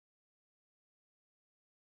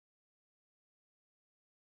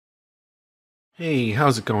Hey,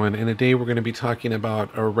 how's it going? And today we're going to be talking about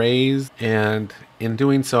arrays, and in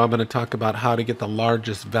doing so, I'm going to talk about how to get the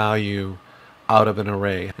largest value out of an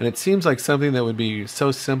array. And it seems like something that would be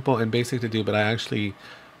so simple and basic to do, but I actually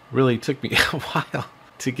really took me a while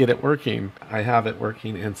to get it working. I have it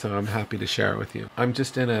working, and so I'm happy to share it with you. I'm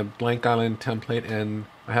just in a blank island template, and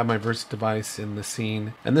I have my verse device in the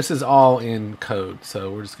scene, and this is all in code,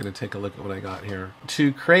 so we're just going to take a look at what I got here.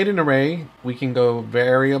 To create an array, we can go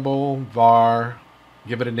variable var,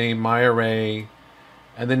 give it a name, my array,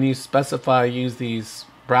 and then you specify, use these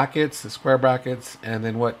brackets, the square brackets, and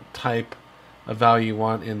then what type of value you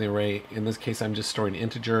want in the array. In this case, I'm just storing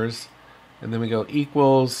integers. And then we go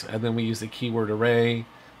equals, and then we use the keyword array,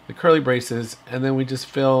 the curly braces, and then we just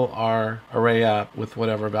fill our array up with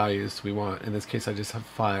whatever values we want. In this case, I just have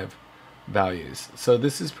 5 values. So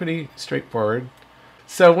this is pretty straightforward.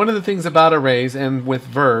 So one of the things about arrays and with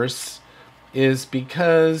verse is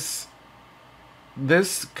because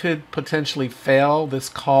this could potentially fail, this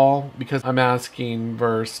call, because I'm asking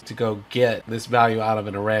verse to go get this value out of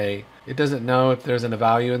an array. It doesn't know if there's a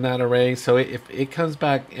value in that array, so if it comes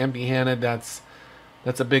back empty-handed, that's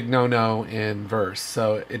a big no-no in verse.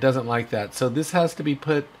 So it doesn't like that. So this has to be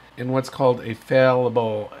put in what's called a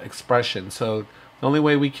failable expression. So the only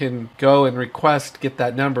way we can go and request get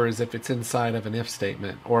that number is if it's inside of an if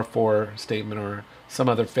statement or for statement or some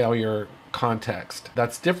other failure context.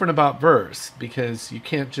 That's different about verse because you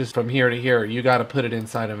can't just from here to here, you got to put it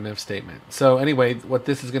inside of an if statement. So anyway, what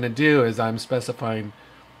this is going to do is I'm specifying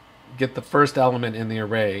get the first element in the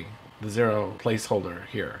array, the 0 placeholder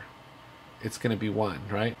here. It's going to be 1,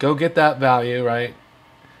 right? Go get that value, right?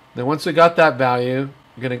 Then once we got that value,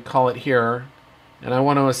 I'm going to call it here, and I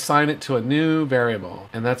want to assign it to a new variable,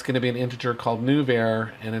 and that's going to be an integer called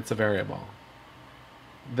newVar, and it's a variable.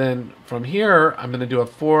 Then from here, I'm going to do a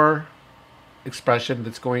for expression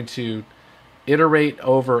that's going to iterate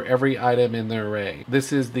over every item in the array.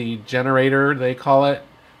 This is the generator, they call it,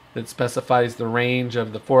 that specifies the range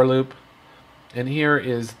of the for loop. And here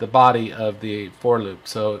is the body of the for loop.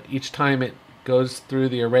 So each time it goes through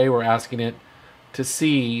the array, we're asking it to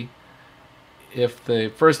see if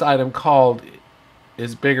the first item called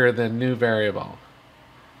is bigger than new variable.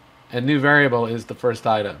 And new variable is the first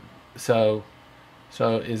item. So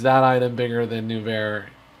is that item bigger than new var?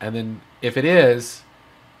 And then if it is,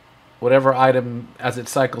 whatever item as it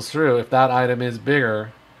cycles through, if that item is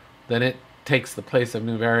bigger, then it takes the place of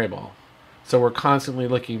new variable. So we're constantly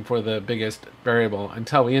looking for the biggest variable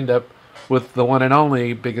until we end up with the one and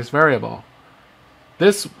only biggest variable.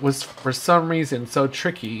 This was for some reason so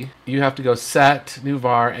tricky. You have to go set new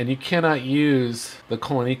var, and you cannot use the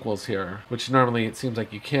colon equals here, which normally it seems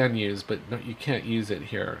like you can use, but no, you can't use it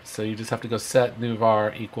here. So you just have to go set new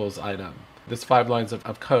var equals item. This 5 lines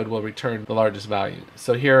of code will return the largest value.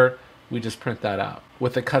 So here we just print that out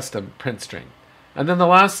with a custom print string. And then the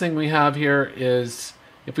last thing we have here is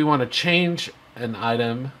if we want to change an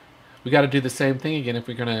item, we got to do the same thing again. If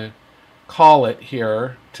we're going to call it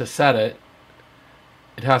here to set it,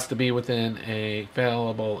 it has to be within a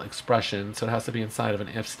failable expression. So it has to be inside of an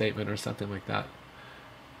if statement or something like that.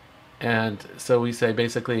 And so we say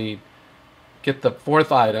basically get the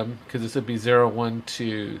 4th item, because this would be 0, 1,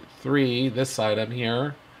 2, 3, this item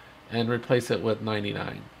here, and replace it with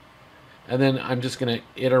 99. And then I'm just going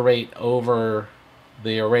to iterate over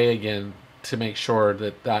the array again to make sure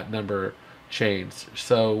that that number changed.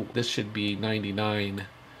 So this should be 99,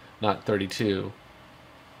 not 32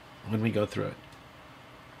 when we go through it.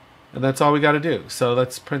 And that's all we got to do. So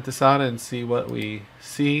let's print this out and see what we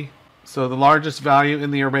see. So the largest value in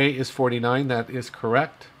the array is 49. That is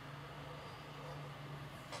correct.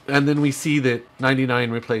 And then we see that 99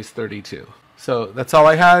 replaced 32. So that's all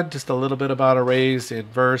I had. Just a little bit about arrays in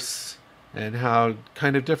verse and how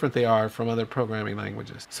kind of different they are from other programming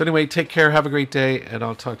languages. So anyway, take care, have a great day, and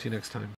I'll talk to you next time.